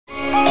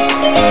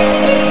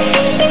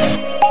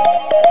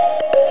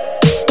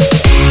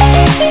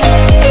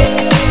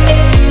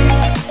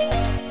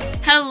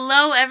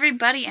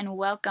everybody, and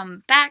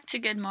welcome back to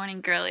Good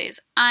Morning Girlies.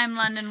 I'm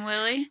London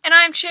Willie. And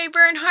I'm Shae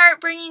Bernhardt,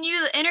 bringing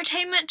you the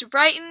entertainment to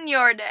brighten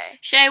your day.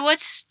 Shae,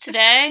 what's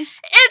today?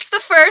 It's the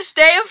first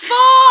day of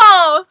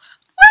fall!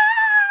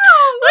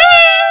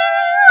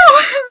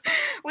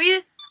 Woo!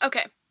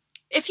 Okay,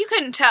 if you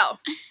couldn't tell,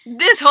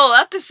 this whole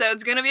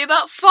episode's gonna be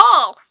about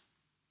fall.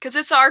 Because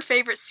it's our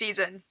favorite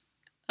season.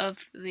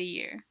 Of the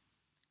year.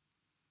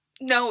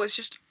 No, it's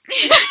just...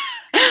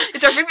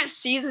 It's our favorite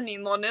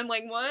seasoning, London.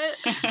 Like, what?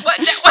 What?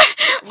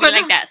 We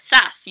like that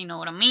sauce, you know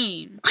what I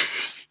mean.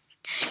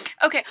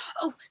 Okay,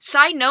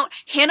 side note,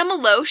 Hannah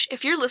Maloche,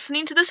 if you're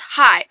listening to this,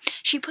 hi.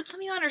 She put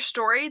something on her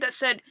story that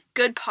said,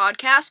 good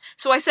podcast,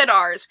 so I said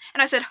ours.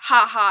 And I said,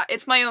 haha,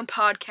 it's my own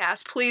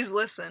podcast, please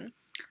listen.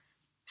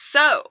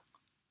 So...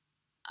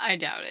 I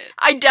doubt it.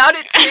 I doubt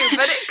it too,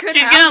 but it could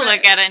She's happen. gonna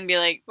look at it and be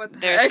like, What the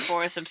there's heck?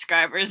 4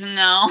 subscribers,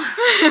 no.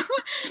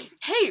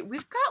 Hey,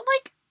 we've got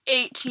like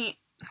 18...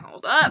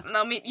 Hold up,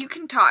 you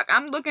can talk.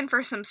 I'm looking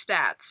for some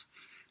stats.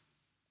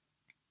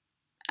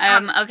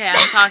 Okay,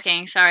 I'm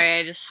talking. Sorry,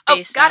 I just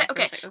spaced got out it, for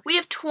a okay. second. We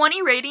have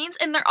 20 ratings,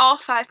 and they're all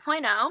 5.0.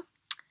 Thank oh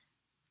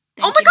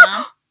my you, god!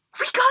 Mom.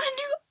 We got a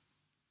new...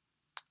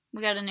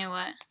 We got a new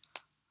what?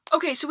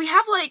 Okay, so we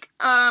have like,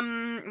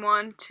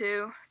 1,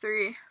 2,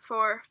 3,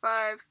 4,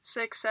 5,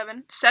 6,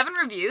 7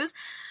 reviews.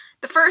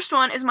 The first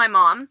one is my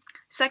mom.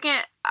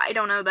 Second, I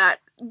don't know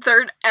that.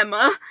 Third,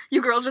 Emma.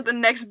 You girls are the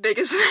next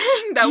biggest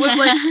thing. That was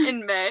like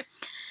in May.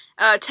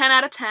 10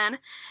 out of 10.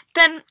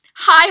 Then,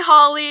 hi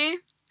Holly.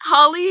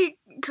 Holly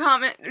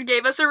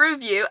gave us a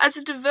review. As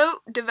a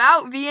devout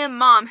VM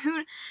mom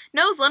who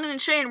knows London and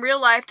Shae in real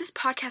life, this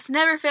podcast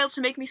never fails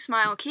to make me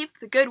smile. Keep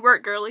the good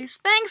work, girlies.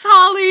 Thanks,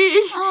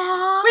 Holly.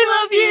 Aww, We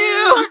love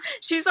you.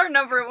 She's our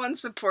 #1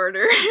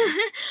 supporter.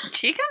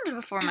 She comes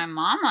before my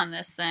mom on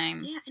this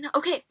thing. Yeah, I know.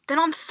 Okay, then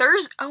on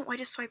Thursday... Oh, I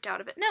just swiped out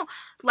of it. No,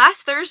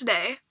 last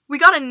Thursday, we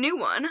got a new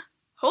one.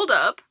 Hold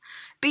up.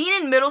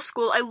 Being in middle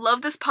school, I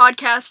love this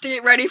podcast to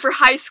get ready for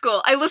high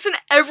school. I listen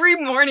every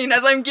morning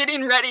as I'm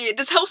getting ready.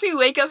 This helps me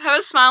wake up, have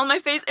a smile on my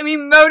face, and be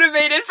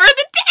motivated for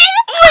the day.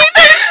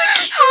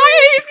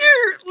 Hi, if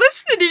you're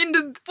listening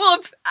to... Well,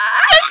 That's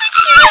the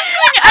cutest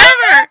thing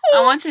ever.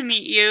 I want to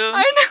meet you.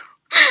 I know.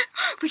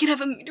 We can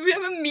have a meet and greet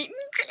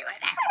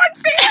with everyone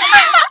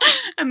fan.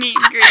 A meet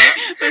and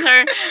greet with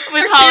her,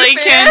 with Our Holly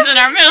two fans. Coons in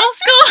our middle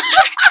school.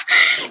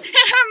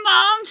 And her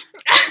moms.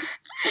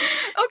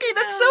 Okay,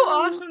 that's so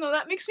awesome, though.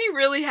 That makes me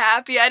really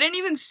happy. I didn't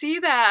even see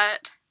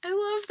that. I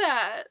love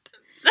that.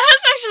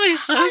 That's actually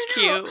so I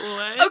know. cute.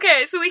 What?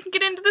 Okay, so we can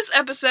get into this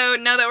episode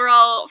now that we're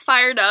all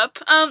fired up.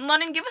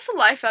 London, give us a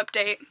life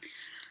update.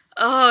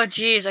 Oh,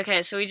 geez.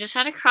 Okay, so we just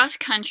had a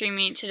cross-country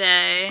meet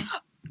today.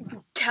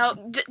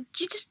 Did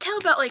you just tell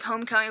about, like,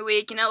 homecoming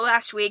week,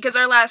 last week? Because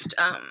our last,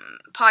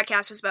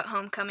 podcast was about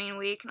homecoming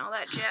week and all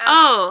that jazz.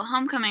 Oh,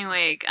 homecoming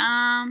week.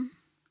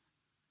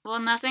 Well,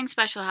 nothing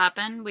special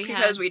happened. we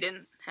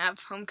didn't have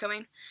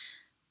homecoming.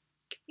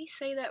 Can we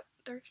say that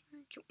Thursday?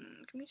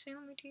 Can we say that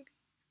on my TV?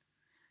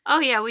 Oh,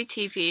 yeah, we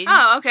TP'd.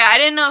 Oh, okay. I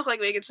didn't know if,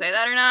 we could say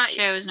that or not.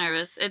 Shae was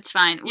nervous. It's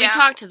fine. We Yeah.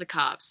 talked to the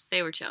cops.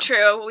 They were chill.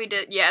 True, we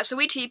did. Yeah, so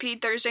we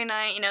TP'd Thursday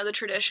night, the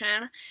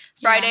tradition.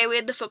 Friday, we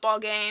had the football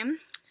game.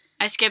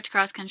 I skipped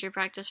cross-country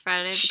practice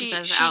Friday because She I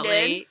was out did.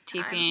 late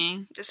TPing.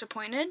 I'm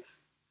disappointed.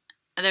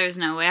 There was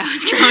no way I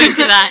was going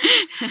to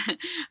that.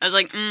 I was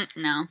like,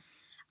 no.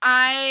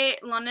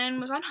 London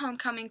was on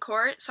homecoming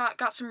court, so I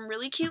got some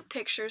really cute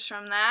pictures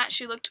from that.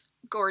 She looked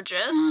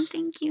gorgeous. Oh,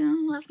 thank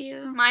you. Love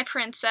you. My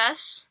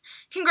princess.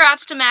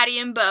 Congrats to Maddie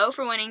and Bo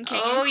for winning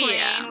King and Queen.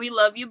 Yeah. We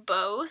love you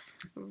both.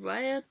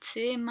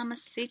 Royalty,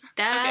 mamacita.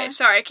 Okay,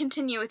 sorry,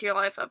 continue with your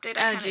life update.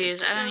 Oh,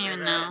 jeez, I don't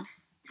even know.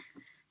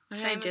 What did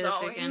I Same do as this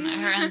always.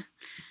 weekend?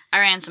 I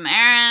ran some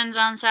errands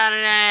on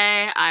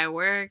Saturday. I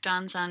worked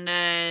on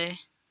Sunday.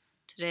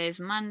 Today's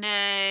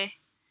Monday.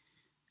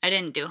 I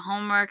didn't do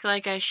homework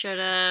like I should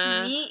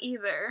have. Me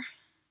either.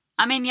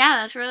 I mean, yeah,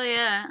 that's really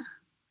it.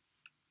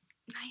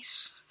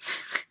 Nice.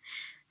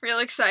 Real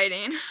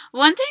exciting.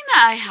 One thing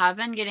that I have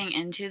been getting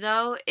into,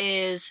 though,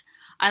 is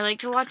I like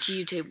to watch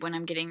YouTube when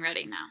I'm getting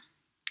ready now.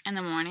 In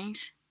the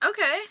mornings.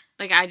 Okay.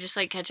 Like, I just,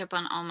 catch up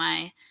on all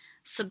my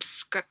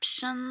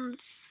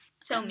subscriptions.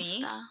 So and me?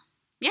 Stuff.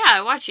 Yeah,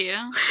 I watch you.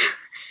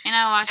 And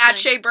I watch, At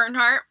Shae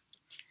Bernhardt.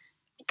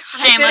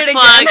 God, Shameless I did it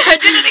plug. again. I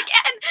did it again.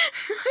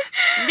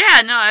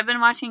 Yeah, no, I've been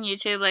watching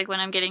YouTube, when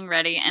I'm getting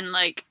ready. And,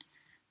 I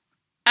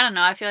don't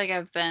know, I feel like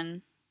I've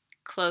been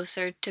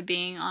closer to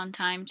being on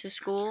time to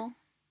school.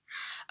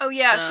 Oh,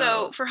 yeah,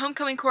 So- so for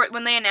homecoming court,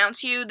 when they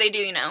announce you, they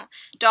do,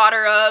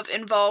 daughter of,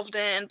 involved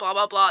in, blah,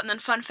 blah, blah, and then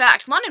fun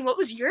fact. London, what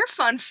was your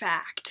fun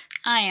fact?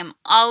 I am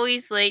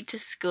always late to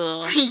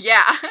school.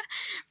 Yeah,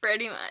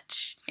 pretty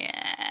much.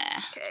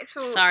 Yeah. Okay, so...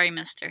 Sorry,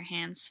 Mr.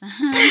 Hanson.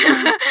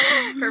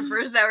 Her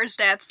first hour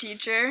stats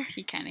teacher.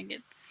 He kind of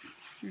gets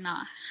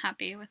not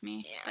happy with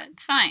me, Yeah. but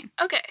it's fine.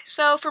 Okay,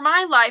 so for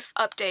my life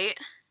update,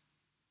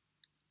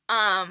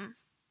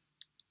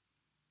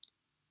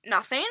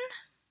 nothing.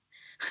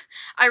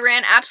 I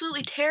ran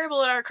absolutely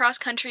terrible at our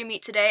cross-country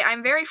meet today.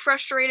 I'm very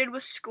frustrated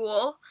with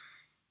school.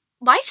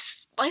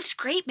 Life's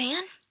great,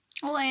 man.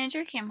 Well,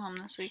 Andrew came home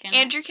this weekend.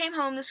 Andrew came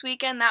home this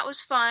weekend. That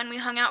was fun. We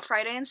hung out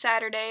Friday and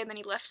Saturday, and then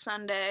he left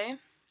Sunday.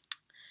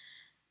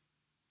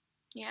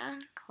 Yeah.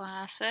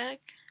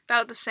 Classic.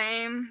 About the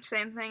same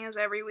thing as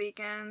every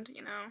weekend,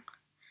 you know.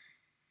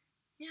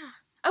 Yeah.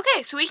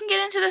 Okay, so we can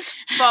get into this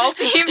fall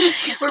theme.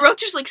 We're both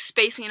just, like,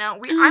 spacing out.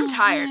 I'm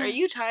tired. Are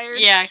you tired?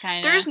 Yeah, kind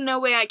of. There's no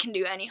way I can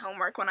do any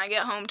homework when I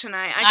get home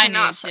tonight. I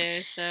cannot. need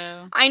to,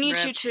 so... I need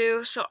to,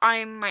 too, so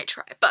I might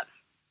try. But,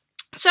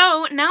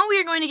 so, now we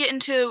are going to get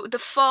into the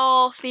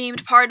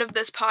fall-themed part of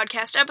this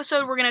podcast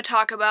episode. We're going to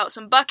talk about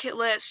some bucket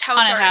list.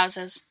 Haunted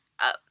houses.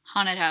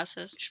 Haunted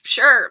houses.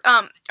 Sure.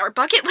 Our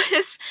bucket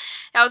list.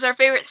 That was our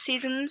favorite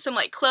season. Some,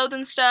 like,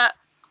 clothing stuff.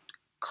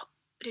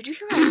 Did you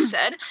hear what I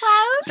said?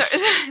 Clothes?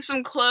 So,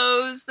 some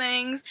clothes,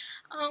 things.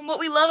 What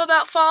we love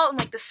about fall and,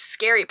 like, the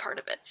scary part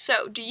of it.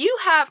 So,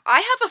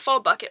 I have a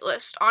fall bucket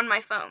list on my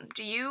phone.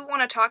 Do you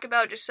want to talk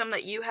about just some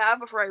that you have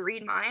before I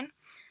read mine?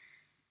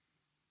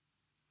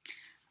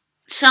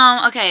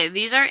 Okay,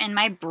 these are in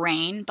my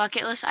brain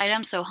bucket list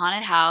items. So,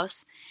 haunted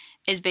house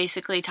is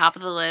basically top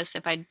of the list.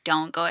 If I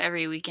don't go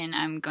every weekend,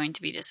 I'm going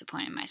to be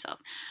disappointed in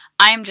myself.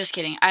 I am just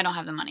kidding. I don't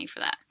have the money for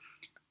that.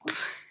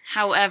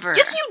 However...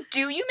 Yes, you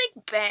do. You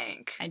make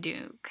bank. I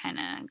do, kind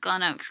of.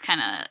 Glen Oaks kind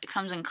of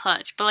comes in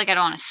clutch. But, like, I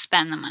don't want to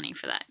spend the money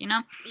for that, you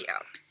know? Yeah.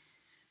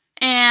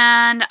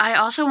 And I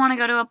also want to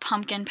go to a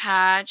pumpkin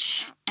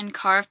patch and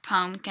carve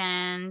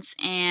pumpkins.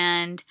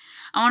 And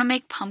I want to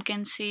make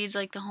pumpkin seeds,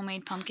 like the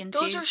homemade pumpkin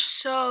seeds. Those are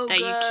so that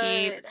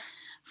good. you keep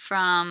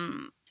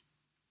from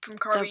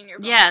carving your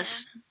pumpkin.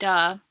 Yes,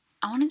 duh.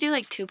 I want to do,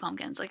 like, 2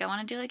 pumpkins. Like, I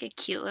want to do, like, a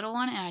cute little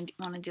one. And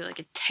I want to do, like,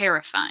 a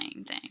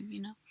terrifying thing,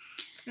 you know?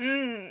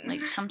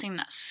 Like something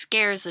that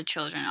scares the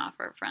children off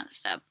our front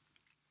step.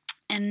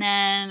 And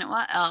then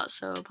what else?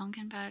 So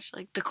pumpkin patch,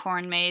 like the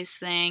corn maze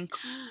thing.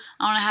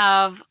 I want to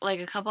have like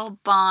a couple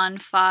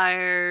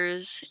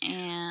bonfires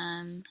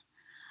and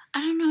I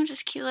don't know,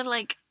 just cute little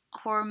like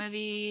horror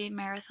movie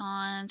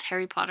marathons,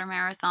 Harry Potter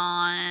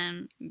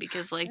marathon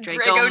because like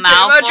Draco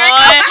Malfoy.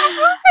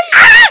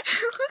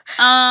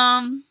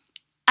 I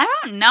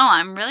don't know.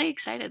 I'm really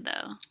excited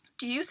though.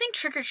 Do you think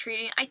trick or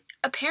treating?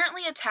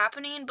 Apparently it's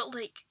happening, but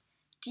like.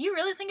 Do you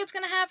really think it's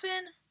gonna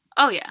happen?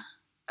 Oh, yeah.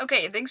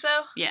 Okay, you think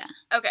so? Yeah.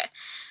 Okay.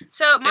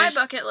 So, my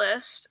bucket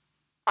list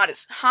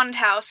is haunted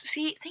house.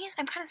 See, thing is,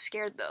 I'm kind of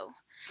scared, though.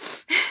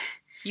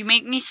 You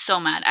make me so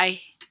mad.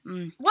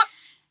 What?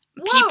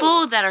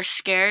 People that are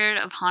scared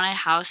of haunted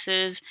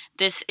houses,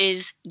 this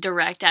is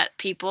direct at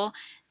people,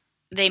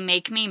 they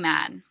make me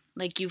mad.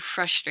 Like, you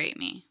frustrate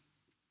me.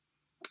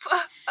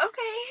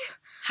 Okay.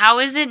 How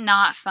is it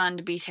not fun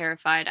to be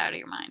terrified out of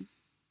your mind?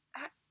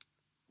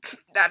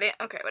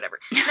 Okay, whatever.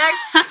 Next,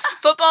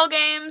 football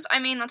games. I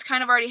mean, that's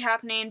kind of already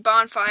happening.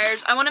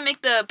 Bonfires. I want to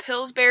make the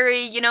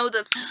Pillsbury,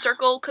 the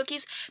circle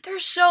cookies. They're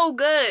so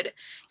good.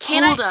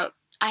 Hold up.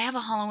 I have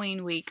a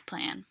Halloween week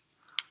plan.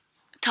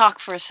 Talk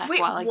for a sec. Wait,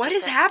 while I what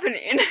is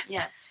happening?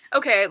 Yes.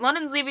 Okay,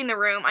 London's leaving the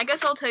room. I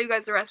guess I'll tell you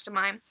guys the rest of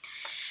mine.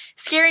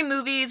 Scary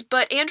movies,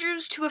 but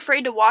Andrew's too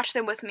afraid to watch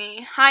them with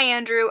me. Hi,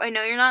 Andrew. I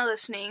know you're not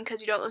listening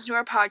because you don't listen to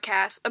our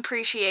podcast.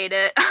 Appreciate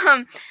it.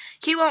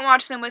 He won't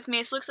watch them with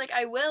me, so it looks like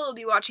I will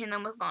be watching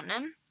them with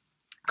London.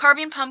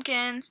 Carving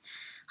pumpkins,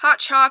 hot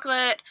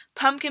chocolate,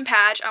 pumpkin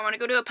patch. I want to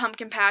go to a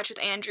pumpkin patch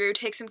with Andrew,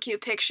 take some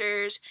cute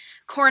pictures.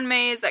 Corn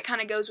maze, that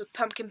kind of goes with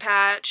pumpkin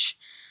patch.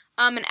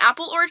 An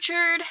apple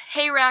orchard,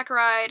 hay rack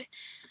ride.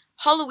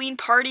 Halloween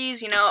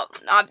parties,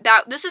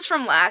 that this is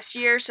from last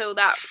year, so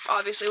that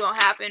obviously won't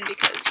happen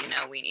because,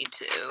 we need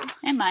to.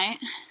 It might.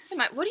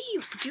 What are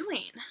you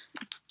doing?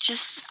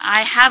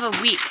 I have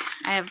a week.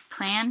 I have a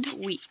planned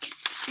week.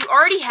 You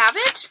already have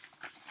it?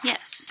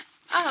 Yes.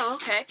 Oh,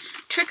 okay.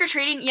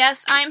 Trick-or-treating,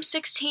 yes, I'm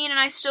 16 and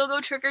I still go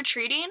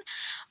trick-or-treating.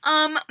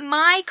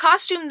 My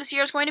costume this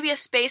year is going to be a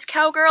space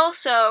cowgirl,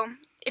 so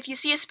if you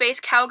see a space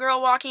cowgirl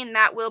walking,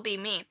 that will be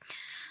me.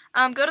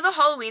 Go to the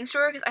Halloween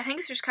store because I think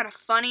it's just kind of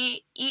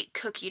funny. Eat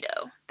cookie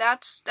dough.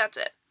 That's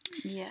it.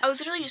 Yeah. I was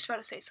literally just about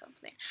to say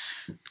something.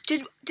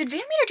 Did Van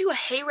Meter do a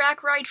hay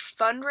rack ride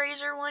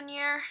fundraiser one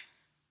year?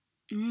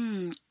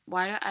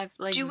 Why do I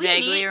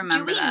vaguely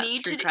remember that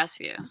through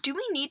Crestview? Do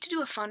we need to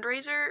do a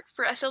fundraiser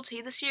for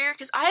SLT this year?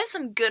 Because I have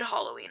some good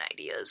Halloween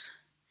ideas.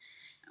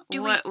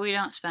 We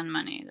don't spend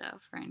money though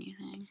for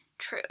anything.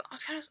 True.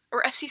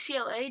 Or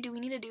FCCLA. Do we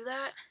need to do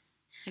that?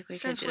 We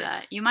could do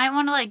that. You might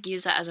want to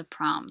use that as a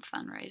prom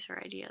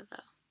fundraiser idea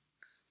though.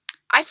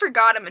 I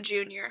forgot I'm a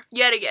junior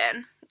yet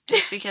again.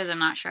 Just because I'm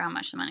not sure how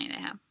much money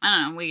they have. I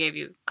don't know. We gave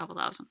you a couple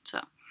thousand.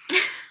 So,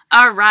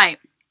 all right.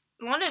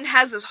 London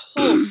has this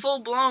whole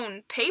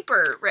full-blown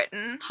paper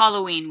written.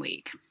 Halloween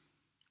week.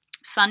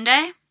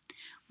 Sunday,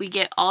 we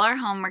get all our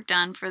homework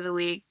done for the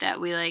week that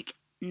we,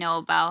 know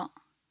about.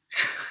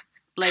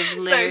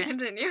 Sorry,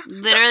 continue.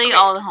 Literally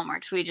all the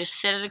homeworks. We just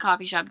sit at a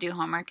coffee shop, do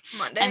homework.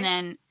 Monday? And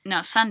then,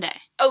 no,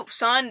 Sunday. Oh,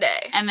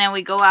 Sunday. And then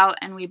we go out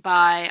and we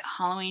buy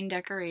Halloween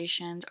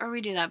decorations. Or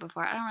we do that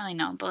before. I don't really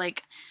know. But, you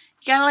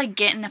gotta,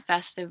 get in the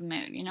festive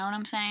mood. You know what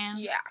I'm saying?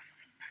 Yeah.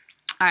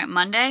 All right,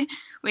 Monday,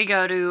 we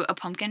go to a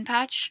pumpkin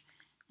patch.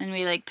 And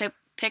we,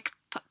 pick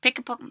pick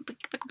a pumpkin.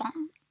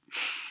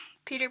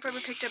 Peter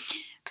probably picked up...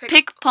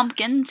 Pick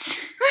pumpkins.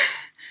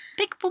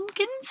 Pick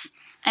pumpkins.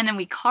 And then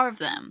we carve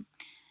them.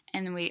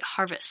 And then we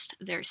harvest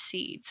their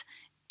seeds.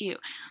 Ew.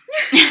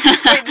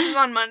 Wait, this is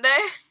on Monday?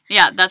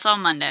 Yeah, that's all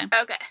Monday.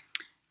 Okay.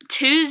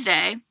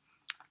 Tuesday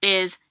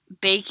is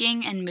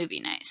baking and movie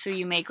night. So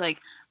you make, like,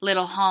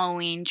 little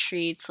Halloween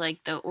treats,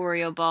 like the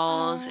Oreo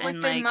balls. Like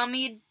and the like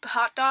mummied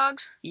hot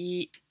dogs?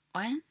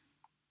 What?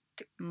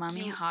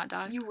 Mummy hot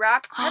dogs? You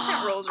wrap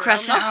crescent rolls around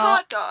Crescent the roll?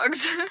 hot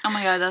dogs. Oh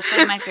my god, that's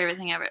like my favorite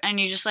thing ever. And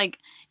you just like...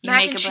 You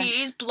mac make and a bunch...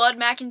 cheese? Blood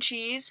mac and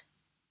cheese?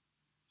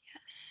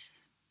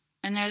 Yes.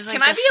 And there's like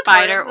Can I the be a part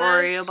spider of this?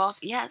 Oreo balls.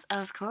 Yes,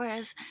 of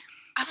course.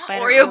 I want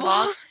Spider Oreo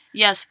balls?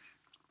 Yes.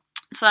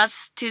 So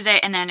that's Tuesday,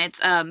 and then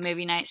it's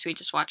movie night, so we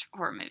just watch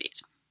horror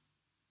movies.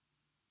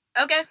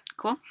 Okay.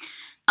 Cool.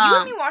 You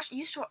and me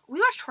we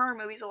watched horror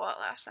movies a lot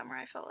last summer,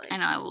 I felt like. I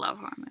know, I love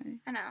horror movies.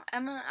 I know.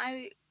 Emma,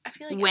 I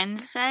feel like...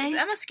 Wednesday? Is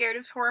Emma scared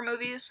of horror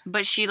movies?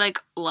 But she, like,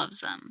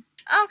 loves them.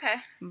 Oh,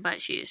 okay.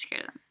 But she is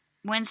scared of them.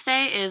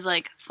 Wednesday is,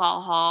 like,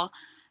 fall haul,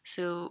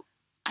 so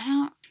I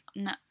don't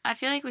know. I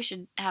feel like we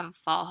should have a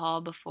fall haul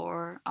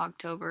before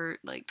October,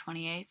 like,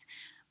 28th.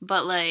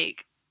 But,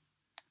 like,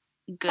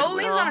 Goodwill.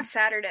 Halloween's on a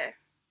Saturday.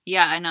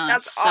 Yeah, I know.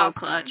 That's so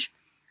awesome. clutch.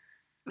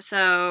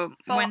 So,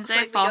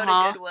 Wednesday, we fall go to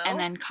haul, Goodwill? and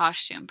then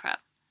costume prep.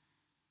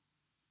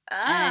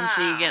 Ah. And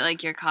so you get,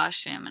 like, your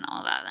costume and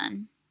all that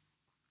then.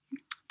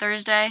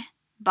 Thursday,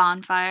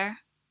 bonfire.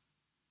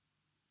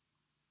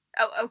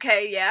 Oh,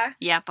 okay, yeah.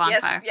 Yeah,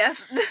 bonfire.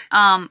 Yes.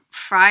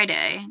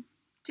 Friday.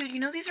 Dude, you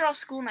know these are all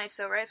school nights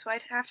though, right? So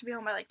I'd have to be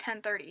home by like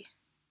 10:30.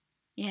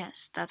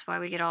 Yes, that's why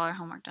we get all our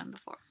homework done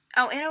before.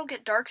 Oh, and it'll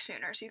get dark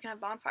sooner, so you can have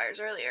bonfires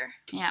earlier.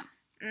 Yeah.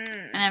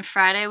 Mm. And then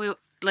Friday, we,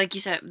 like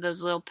you said,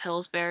 those little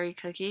Pillsbury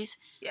cookies.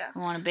 Yeah.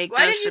 We want to bake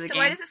Why those for the game.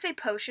 Why does it say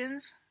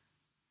potions?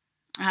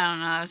 I don't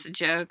know. It was a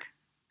joke.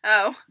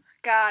 Oh,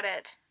 got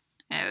it.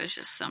 It was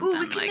just something Ooh,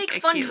 we can like make a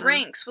fun cute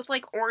drinks with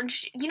like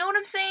orange. You know what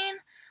I'm saying?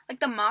 Like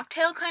the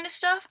mocktail kind of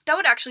stuff. That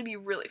would actually be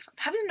really fun.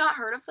 Have you not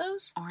heard of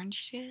those?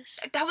 orange juice.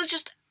 That was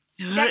just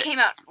that came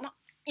out.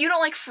 You don't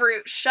like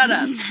fruit. Shut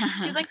up.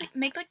 You like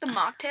make like the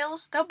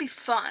mocktails. That would be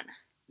fun.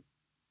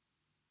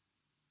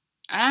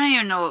 I don't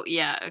even know.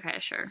 Yeah. Okay.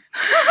 Sure.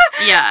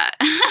 Yeah.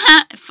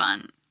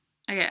 Fun.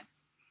 Okay.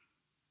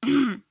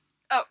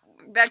 Oh,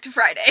 back to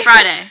Friday.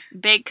 Friday.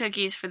 Bake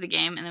cookies for the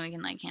game, and then we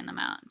can like hand them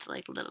out to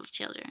like little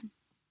children.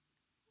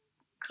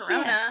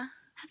 Corona. Yeah.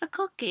 Have a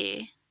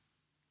cookie.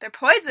 They're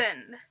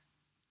poisoned.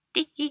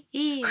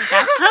 We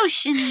got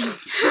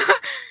potions.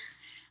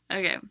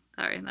 Okay,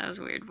 sorry, that was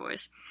a weird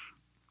voice.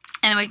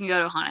 And then we can go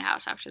to a haunted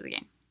house after the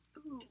game.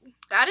 Ooh,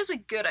 that is a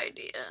good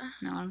idea.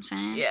 Know what I'm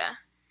saying? Yeah.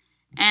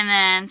 And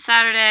then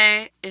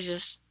Saturday is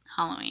just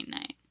Halloween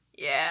night.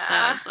 Yeah.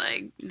 So it's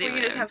like... We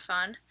can just have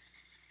fun.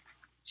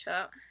 Shut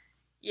up.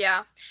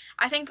 Yeah.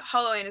 I think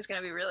Halloween is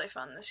going to be really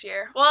fun this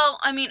year. Well,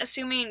 I mean,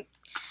 assuming...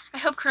 I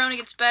hope Corona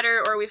gets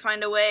better or we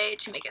find a way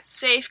to make it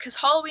safe, because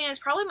Halloween is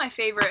probably my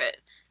favorite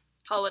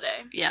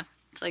holiday. Yeah,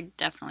 it's like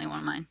definitely one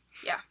of mine.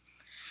 Yeah.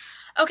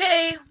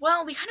 Okay,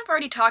 well, we kind of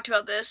already talked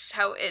about this,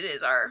 how it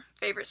is our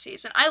favorite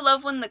season. I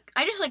love when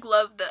I just like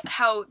love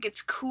how it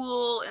gets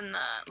cool and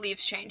the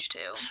leaves change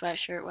too.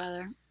 Sweatshirt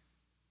weather.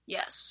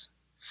 Yes.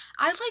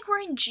 I like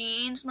wearing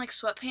jeans and like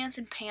sweatpants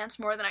and pants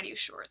more than I do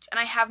shorts, and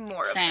I have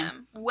more of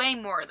them. Way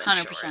more than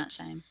 100% shorts.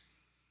 same.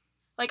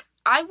 Like,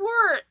 I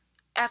wore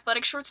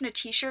athletic shorts and a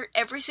t-shirt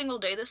every single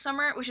day this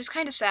summer, which is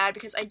kind of sad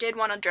because I did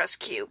want to dress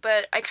cute,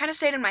 but I kind of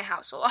stayed in my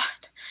house a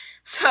lot.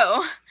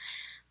 So...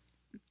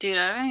 Dude,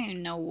 I don't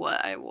even know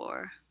what I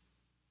wore.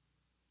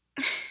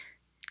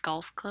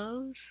 Golf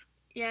clothes?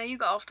 Yeah, you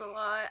golfed a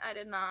lot. I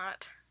did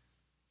not.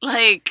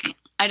 Like,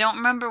 I don't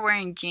remember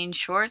wearing jean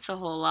shorts a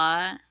whole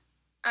lot.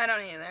 I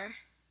don't either.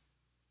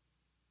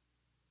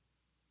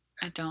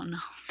 I don't know.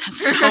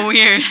 That's so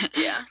weird.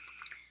 Yeah.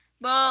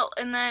 Well,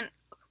 and then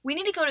we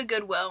need to go to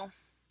Goodwill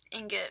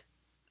and get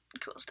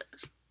cool stuff.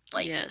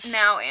 Like, yes.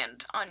 Now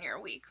and on your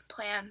week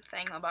plan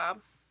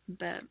thingamabob.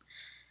 Bet.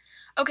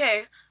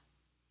 Okay.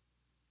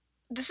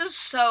 This is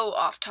so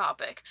off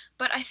topic,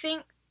 but I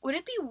think, would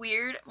it be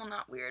weird? Well,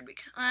 not weird,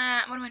 because,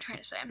 what am I trying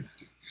to say?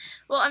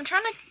 Well,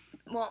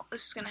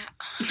 this is gonna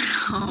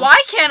happen. Why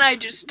can't I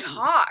just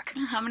talk?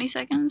 How many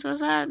seconds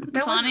was that?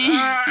 20?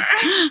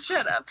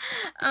 Shut up.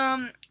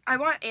 I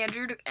want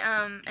Andrew to,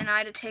 and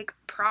I to take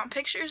prom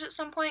pictures at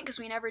some point, because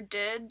we never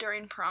did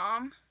during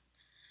prom.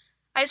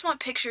 I just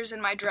want pictures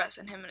in my dress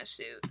and him in a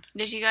suit.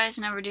 Did you guys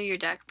never do your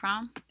deck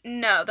prom?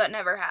 No, that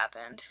never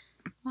happened.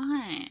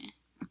 Why?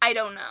 I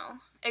don't know.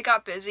 It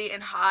got busy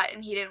and hot,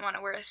 and he didn't want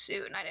to wear a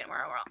suit, and I didn't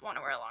want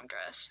to wear a long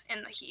dress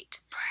in the heat.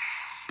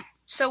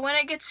 So when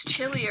it gets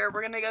chillier, we're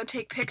going to go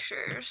take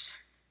pictures.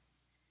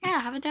 Yeah,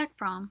 have a deck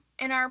prom.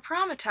 In our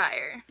prom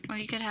attire. Or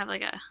you could have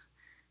like a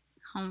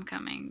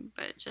homecoming,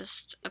 but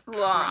just a prom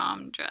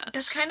Long dress.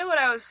 That's kind of what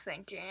I was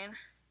thinking.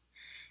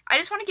 I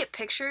just want to get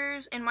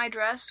pictures in my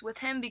dress with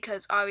him,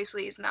 because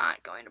obviously he's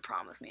not going to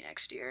prom with me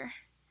next year.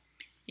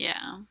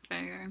 Yeah,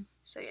 fair.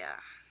 So yeah.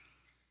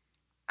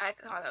 I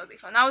thought that would be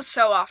fun. That was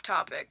so off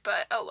topic,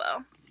 but oh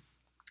well.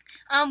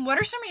 What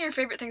are some of your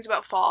favorite things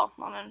about fall?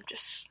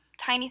 Just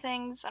tiny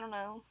things. I don't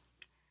know.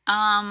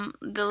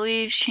 The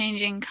leaves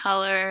changing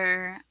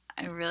color.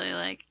 I really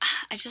like.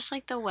 I just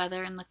like the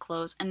weather and the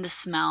clothes and the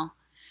smell.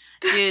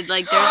 Dude,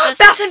 like there's this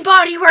Bath and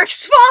Body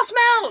Works fall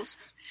smells.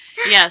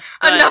 Yes,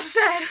 but Enough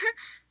said.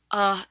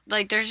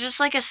 Like there's just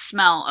like a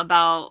smell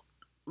about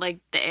like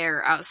the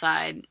air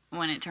outside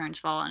when it turns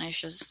fall, and it's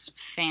just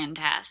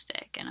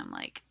fantastic. And I'm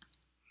like,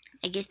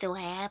 I get so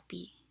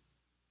happy.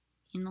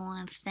 You know what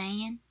I'm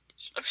saying?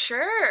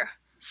 Sure.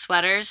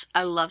 Sweaters.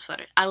 I love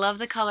sweaters. I love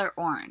the color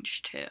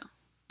orange too,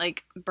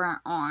 like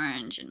burnt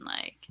orange, and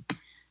like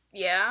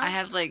yeah. I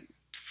have like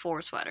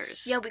 4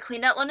 sweaters. Yeah, we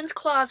cleaned out London's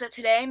closet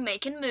today,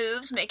 making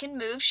moves.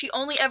 She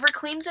only ever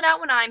cleans it out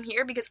when I'm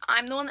here because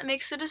I'm the one that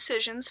makes the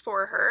decisions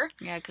for her.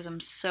 Yeah, because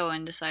I'm so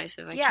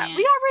indecisive. I yeah, can't.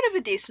 we got rid of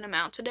a decent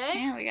amount today.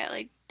 Yeah, we got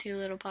like 2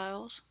 little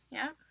piles.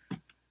 Yeah.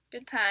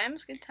 Good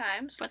times.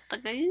 But the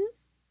good?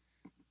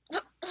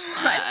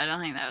 I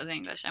don't think that was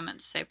English. I meant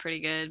to say pretty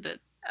good, but...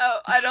 Oh,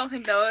 I don't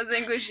think that was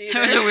English either.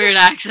 There was a weird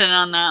accent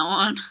on that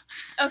one.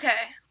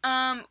 Okay.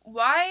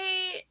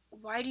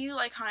 Why do you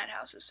like haunted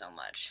houses so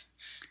much?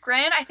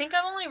 Granted, I think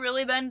I've only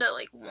really been to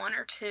like 1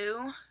 or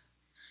 2.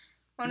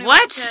 When we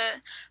went to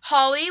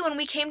Holly, when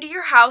we came to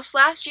your house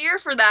last year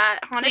for that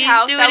haunted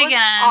house, that was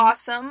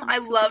awesome. I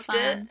loved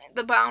it.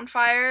 The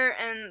bonfire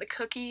and the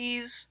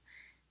cookies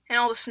and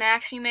all the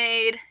snacks you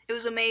made. It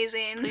was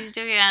amazing. Please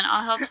do again.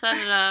 I'll help set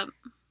it up.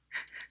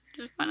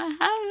 Just want to have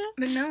it.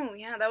 But no,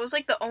 yeah, that was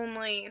like the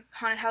only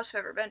haunted house I've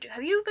ever been to.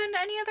 Have you been to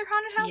any other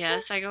haunted houses?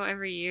 Yes, I go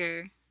every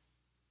year.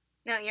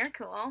 No, you're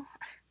cool.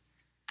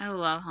 I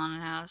love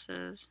haunted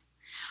houses.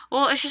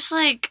 Well, it's just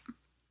like,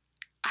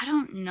 I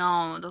don't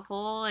know, the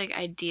whole like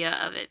idea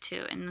of it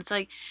too. And it's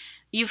like,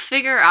 you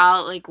figure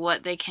out like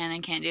what they can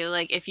and can't do.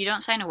 Like, if you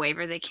don't sign a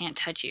waiver, they can't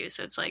touch you.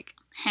 So it's like,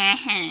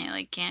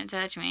 like, can't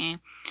touch me.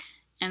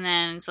 And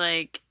then it's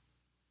like,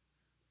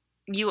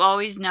 you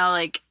always know,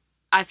 like,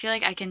 I feel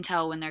like I can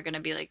tell when they're going to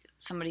be, like,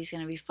 somebody's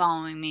going to be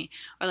following me.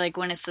 Or, like,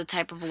 when it's the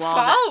type of wall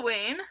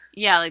Following?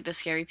 Yeah, like, the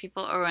scary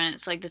people. Or when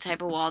it's, like, the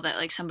type of wall that,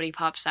 like, somebody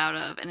pops out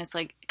of. And it's,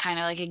 like, kind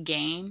of like a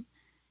game,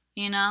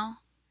 you know?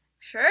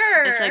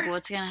 Sure. It's, like,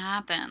 what's going to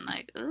happen?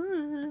 Like,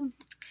 ooh.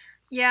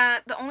 Yeah,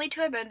 the only 2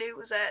 I've been to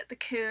was at the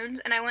Coons.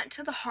 And I went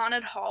to the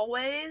Haunted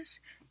Hallways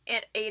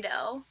at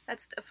Adele.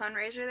 That's the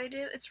fundraiser they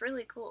do. It's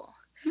really cool.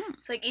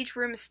 It's, like, each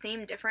room is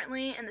themed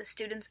differently. And the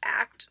students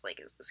act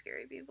like as the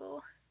scary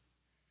people.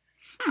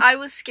 I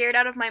was scared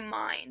out of my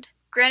mind.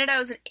 Granted, I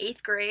was in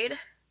 8th grade,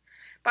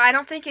 but I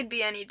don't think it'd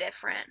be any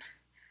different.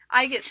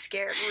 I get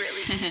scared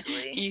really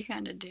easily. You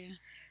kind of do.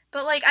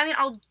 But, like, I mean,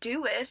 I'll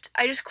do it.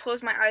 I just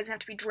close my eyes and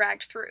have to be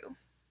dragged through.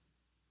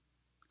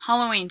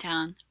 Halloween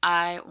Town.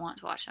 I want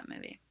to watch that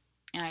movie.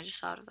 And I just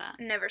thought of that.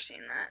 Never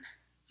seen that.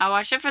 I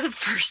watched it for the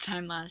first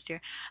time last year.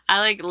 I,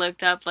 like,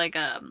 looked up, like,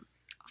 a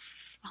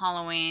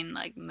Halloween,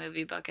 like,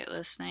 movie bucket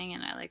list thing,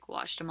 and I, like,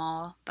 watched them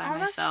all by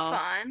myself.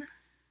 That's fun.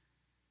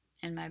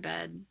 In my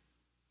bed.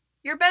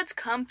 Your bed's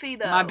comfy,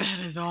 though. My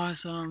bed is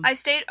awesome.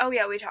 Oh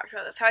yeah, we talked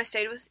about this. How I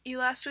stayed with you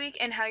last week,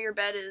 and how your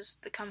bed is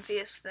the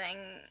comfiest thing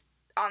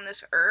on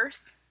this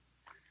earth.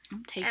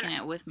 I'm taking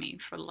it with me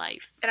for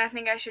life. And I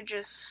think I should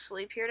just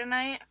sleep here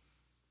tonight.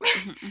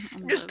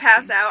 Just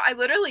pass out. I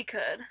literally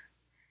could.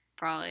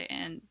 Probably,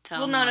 and tell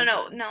Well,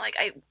 no, like,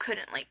 I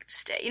couldn't, like,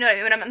 stay. You know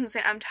what I mean? I'm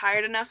saying I'm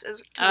tired enough to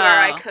where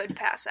I could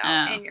pass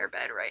out in your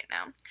bed right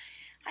now.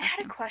 I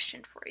had a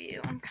question for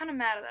you. I'm kind of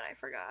mad that I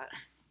forgot.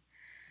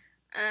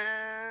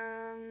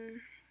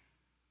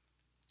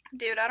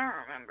 Dude, I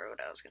don't remember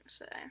what I was gonna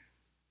say.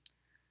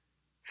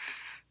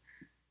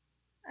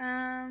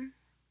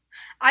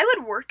 I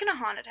would work in a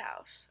haunted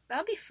house. That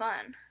would be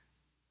fun.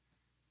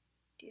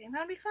 Do you think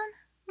that would be fun?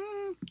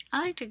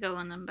 I like to go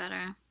in them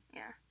better.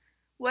 Yeah.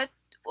 What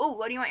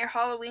do you want your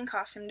Halloween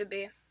costume to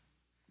be?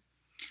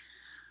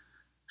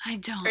 I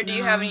don't know. Or do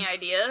you have any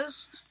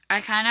ideas?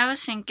 I kind of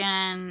was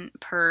thinking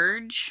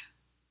Purge.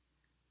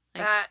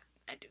 Like, that,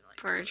 I do like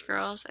Purge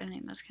girls. I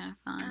think that's kind of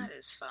fun. That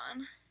is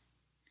fun.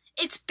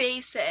 It's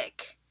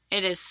basic.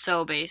 It is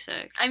so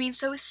basic. I mean,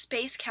 so is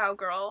Space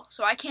Cowgirl,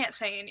 so I can't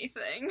say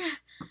anything.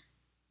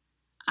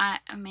 I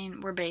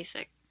mean, we're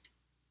basic.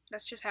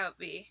 That's just how it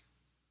be.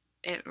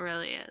 It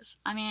really is.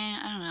 I mean,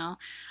 I don't know.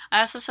 I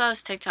also saw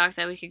this TikTok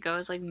that we could go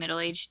as, like,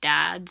 middle-aged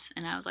dads,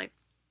 and I was like,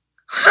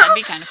 that'd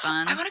be kind of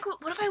fun. I want to go.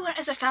 What if I went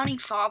as a founding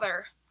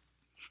father?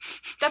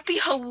 That'd be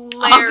hilarious.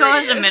 I'll go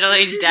as a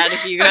middle-aged dad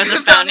if you go as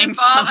a founding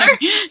father.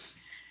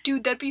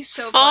 Dude, that'd be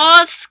so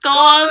fun. 4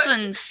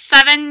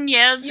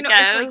 years you know, ago.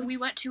 If, like, we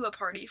went to a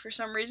party for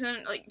some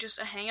reason, like, just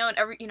a hangout,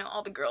 and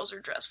all the girls are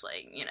dressed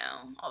like,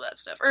 all that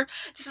stuff. Or,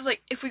 this is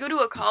like, if we go to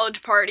a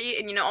college party,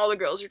 and, all the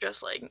girls are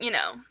dressed like,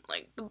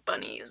 like the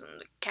bunnies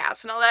and the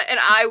cats and all that, and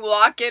I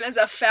walk in as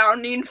a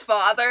founding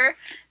father,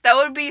 that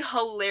would be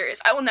hilarious.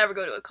 I will never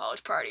go to a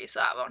college party, so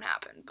that won't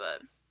happen,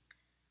 but...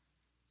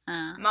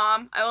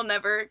 Mom, I will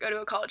never go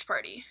to a college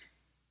party.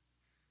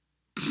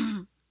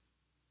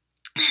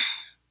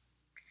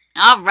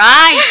 All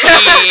right.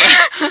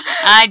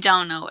 I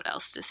don't know what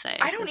else to say.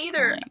 I don't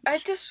either.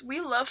 We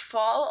love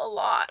fall a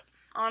lot,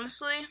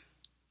 honestly.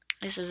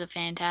 This is a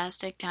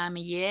fantastic time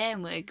of year,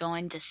 and we're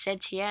going to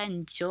sit here and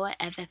enjoy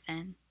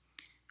everything.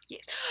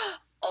 Yes.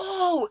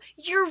 Oh,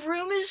 your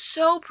room is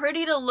so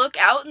pretty to look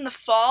out in the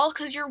fall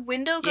because your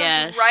window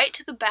goes right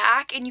to the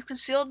back and you can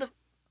see all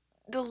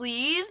the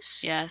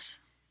leaves.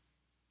 Yes.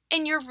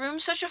 And your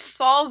room's such a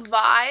fall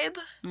vibe.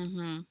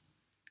 Mm-hmm.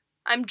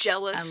 I'm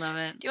jealous. I love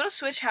it. Do you want to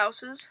switch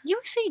houses? You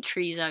see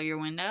trees out your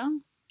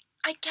window.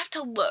 I have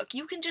to look.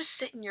 You can just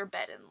sit in your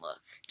bed and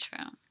look.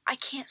 True. I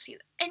can't see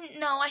that. And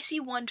no, I see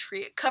one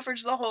tree. It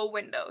covers the whole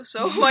window,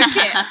 so I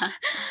can't.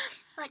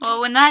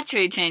 Well, when that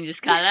tree changes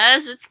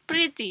colors, it's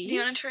pretty. Do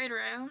you want to trade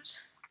rooms?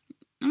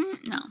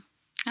 No.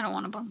 I don't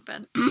want a bunk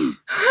bed.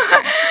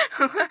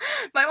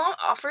 My mom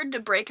offered to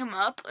break them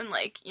up, and,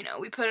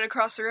 we put it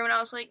across the room, and I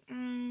was like,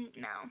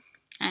 no.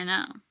 I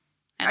know.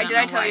 Did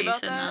I tell you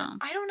about that? No.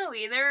 I don't know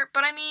either,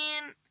 but I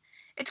mean,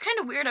 it's kind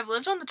of weird. I've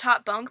lived on the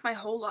top bunk my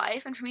whole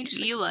life, and for me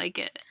to You like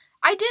it.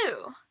 I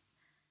do.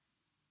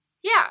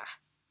 Yeah.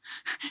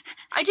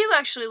 I do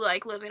actually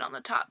like living on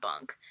the top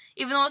bunk.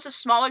 Even though it's a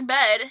smaller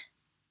bed,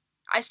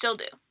 I still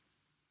do.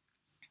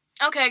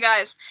 Okay,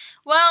 guys.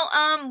 Well,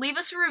 leave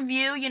us a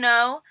review,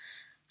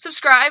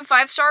 Subscribe,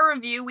 5-star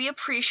review. We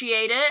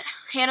appreciate it.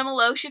 Hannah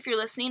Maloche, if you're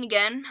listening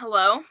again,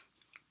 hello.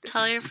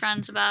 Tell your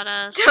friends about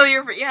us.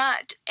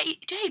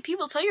 Hey,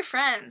 people, tell your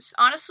friends.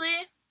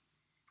 Honestly,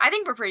 I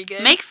think we're pretty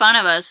good. Make fun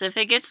of us if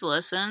it gets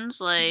listens.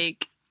 We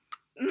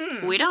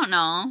don't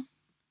know.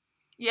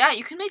 Yeah,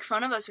 you can make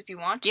fun of us if you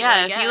want to.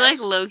 Yeah, if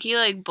you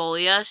low-key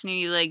bully us and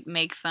you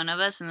make fun of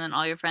us, and then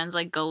all your friends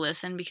go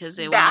listen because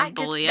they want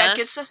to bully us. That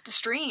gets us the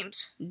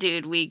streams.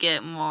 Dude, we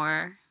get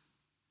more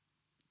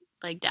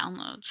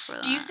downloads for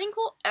that. Do you think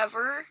we'll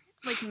ever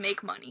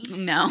make money?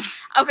 No.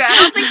 Okay, I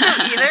don't think so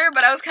either,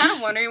 but I was kind of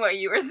wondering what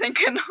you were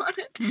thinking on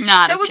it.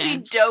 Not a chance. That would be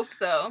dope,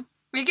 though.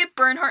 We get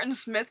Bernhardt and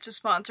Smith to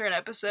sponsor an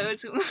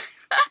episode.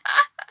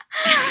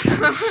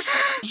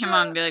 Your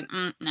mom would be like,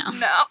 no.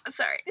 No,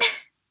 sorry.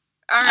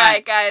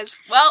 Alright, guys.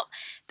 Well,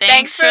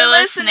 thanks for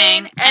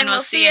listening, and we'll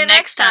see you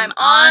next time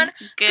on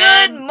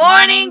Good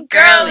Morning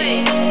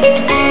Girlies.